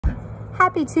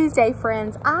Happy Tuesday,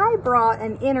 friends. I brought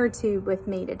an inner tube with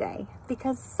me today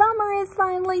because summer is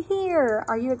finally here.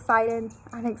 Are you excited?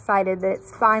 I'm excited that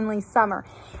it's finally summer.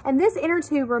 And this inner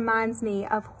tube reminds me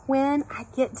of when I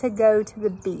get to go to the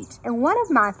beach. And one of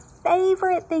my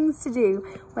favorite things to do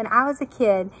when I was a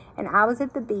kid and I was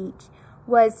at the beach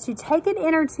was to take an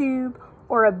inner tube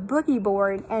or a boogie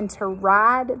board and to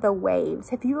ride the waves.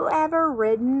 Have you ever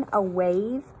ridden a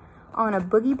wave on a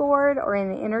boogie board or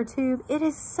in an inner tube? It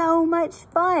is so much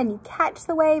fun. You catch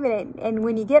the wave and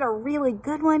when you get a really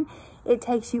good one, it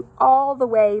takes you all the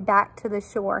way back to the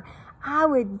shore. I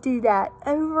would do that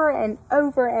over and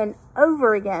over and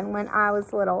over again when I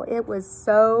was little. It was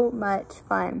so much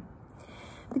fun.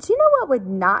 But you know what would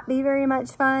not be very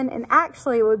much fun? And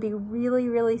actually it would be really,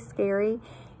 really scary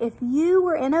if you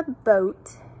were in a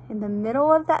boat in the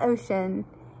middle of the ocean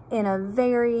in a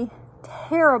very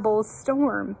terrible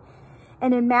storm.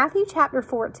 And in Matthew chapter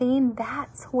 14,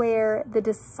 that's where the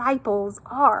disciples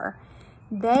are.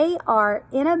 They are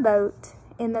in a boat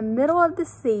in the middle of the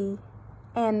sea,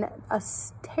 and a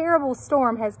terrible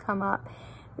storm has come up.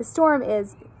 The storm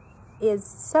is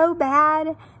so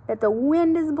bad that the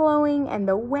wind is blowing and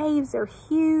the waves are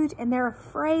huge, and they're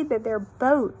afraid that their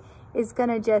boat is going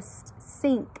to just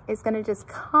sink, is going to just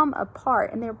come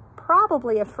apart, and they're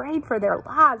probably afraid for their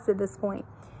lives at this point.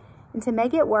 And to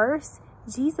make it worse,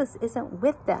 Jesus isn't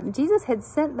with them. Jesus had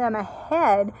sent them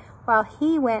ahead while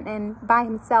he went in by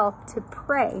himself to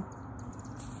pray.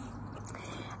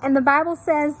 And the Bible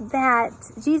says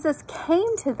that Jesus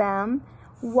came to them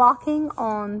walking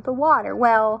on the water.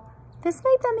 Well, this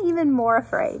made them even more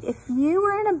afraid. If you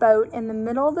were in a boat in the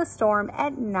middle of the storm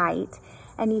at night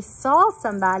and you saw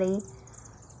somebody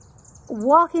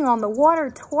walking on the water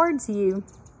towards you,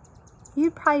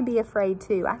 you'd probably be afraid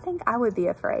too. I think I would be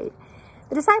afraid.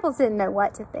 The disciples didn't know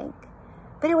what to think,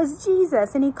 but it was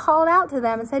Jesus, and he called out to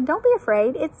them and said, "Don't be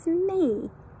afraid, it's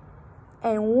me."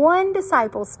 And one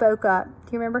disciple spoke up.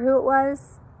 Do you remember who it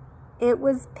was? It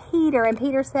was Peter, and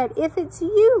Peter said, "If it's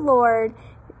you, Lord,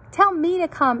 tell me to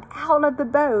come out of the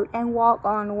boat and walk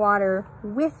on water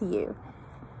with you."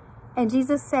 And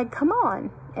Jesus said, "Come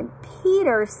on." And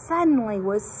Peter suddenly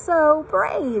was so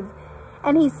brave,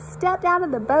 and he stepped out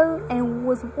of the boat and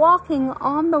was walking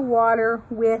on the water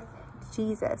with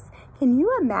Jesus. Can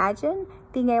you imagine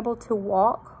being able to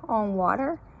walk on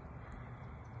water?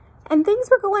 And things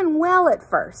were going well at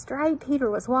first, right? Peter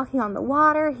was walking on the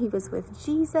water. He was with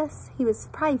Jesus. He was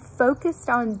probably focused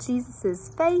on Jesus's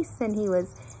face, and he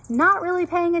was not really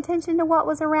paying attention to what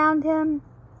was around him.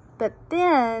 But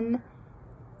then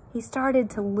he started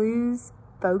to lose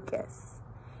focus.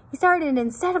 He started,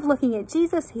 instead of looking at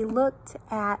Jesus, he looked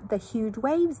at the huge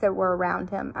waves that were around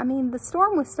him. I mean, the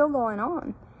storm was still going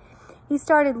on. He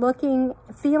started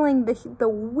feeling the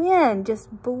wind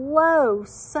just blow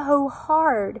so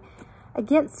hard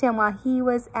against him while he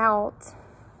was out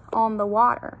on the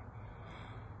water.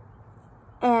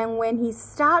 And when he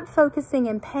stopped focusing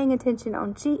and paying attention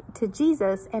to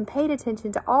Jesus and paid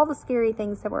attention to all the scary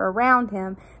things that were around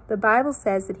him, the Bible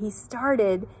says that he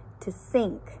started to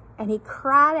sink, and he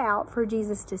cried out for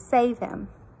Jesus to save him.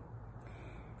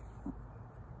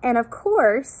 And of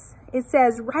course, it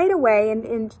says right away,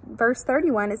 in verse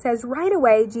 31, it says, right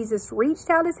away, Jesus reached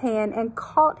out his hand and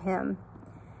caught him.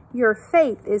 "Your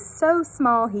faith is so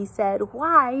small," he said.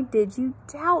 "Why did you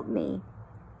doubt me?"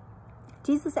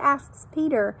 Jesus asks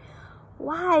Peter,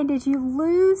 "Why did you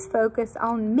lose focus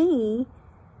on me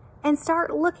and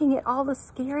start looking at all the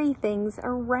scary things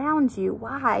around you?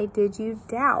 Why did you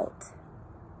doubt?"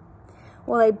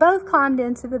 Well, they both climbed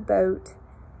into the boat,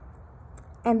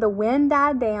 and the wind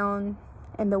died down,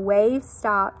 and the waves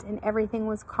stopped, and everything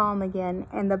was calm again.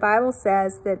 And the Bible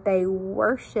says that they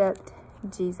worshiped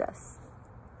Jesus.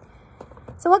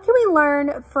 So what can we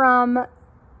learn from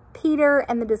Peter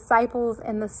and the disciples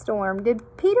in the storm?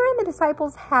 Did Peter and the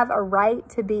disciples have a right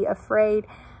to be afraid?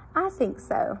 I think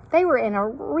so. They were in a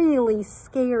really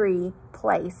scary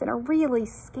place, in a really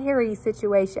scary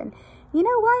situation. You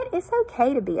know what? It's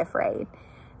okay to be afraid.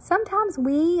 Sometimes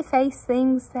we face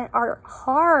things that are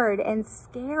hard and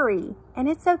scary, and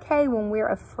it's okay when we're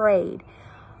afraid.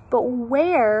 But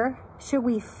where should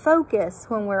we focus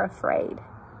when we're afraid?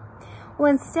 Well,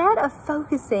 instead of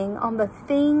focusing on the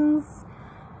things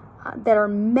that are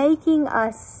making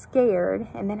us scared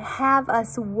and then have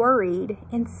us worried,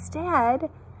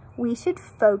 instead, we should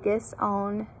focus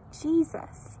on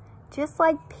Jesus. Just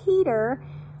like Peter,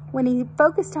 when he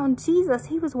focused on Jesus,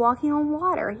 he was walking on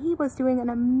water. He was doing an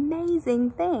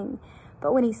amazing thing.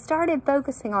 But when he started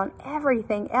focusing on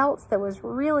everything else that was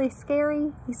really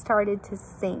scary, he started to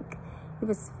sink. He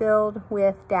was filled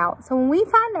with doubt. So when we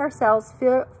find ourselves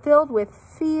filled with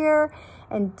fear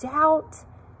and doubt,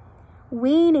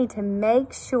 we need to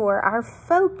make sure our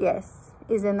focus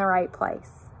is in the right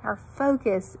place. Our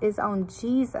focus is on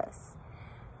Jesus.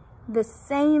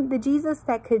 The Jesus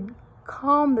that could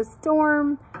calm the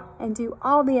storm and do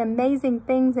all the amazing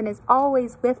things and is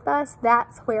always with us.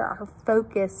 That's where our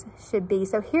focus should be.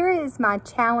 So here is my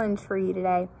challenge for you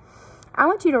today. I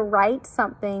want you to write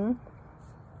something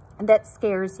that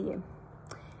scares you.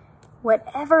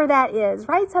 Whatever that is,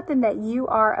 write something that you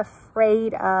are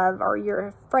afraid of, or you're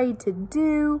afraid to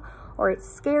do, or it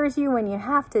scares you when you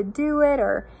have to do it,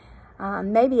 or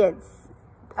maybe it's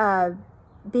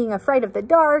being afraid of the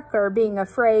dark, or being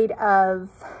afraid of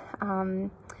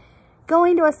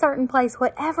going to a certain place.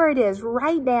 Whatever it is,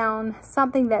 write down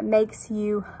something that makes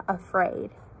you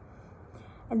afraid.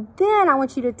 And then I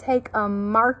want you to take a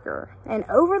marker, and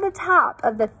over the top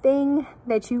of the thing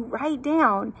that you write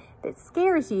down that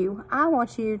scares you, I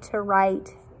want you to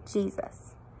write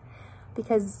Jesus.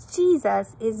 Because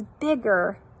Jesus is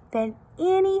bigger than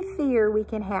any fear we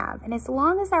can have. And as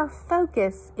long as our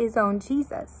focus is on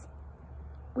Jesus,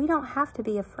 we don't have to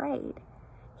be afraid.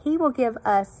 He will give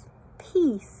us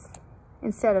peace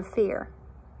instead of fear.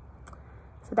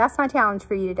 So that's my challenge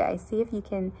for you today. See if you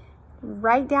can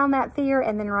write down that fear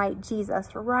and then write Jesus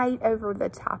right over the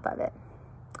top of it.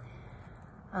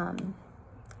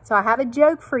 So I have a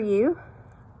joke for you.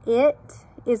 It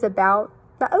is about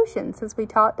the ocean, since we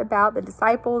talked about the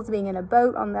disciples being in a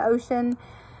boat on the ocean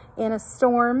in a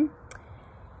storm.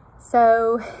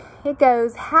 So it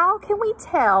goes, how can we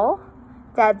tell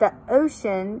that the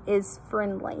ocean is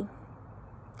friendly?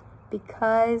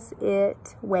 Because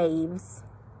it waves.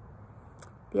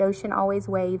 The ocean always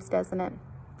waves, doesn't it?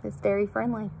 It's very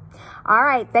friendly. All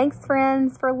right. Thanks,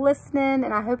 friends, for listening.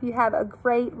 And I hope you have a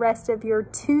great rest of your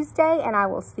Tuesday. And I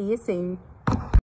will see you soon.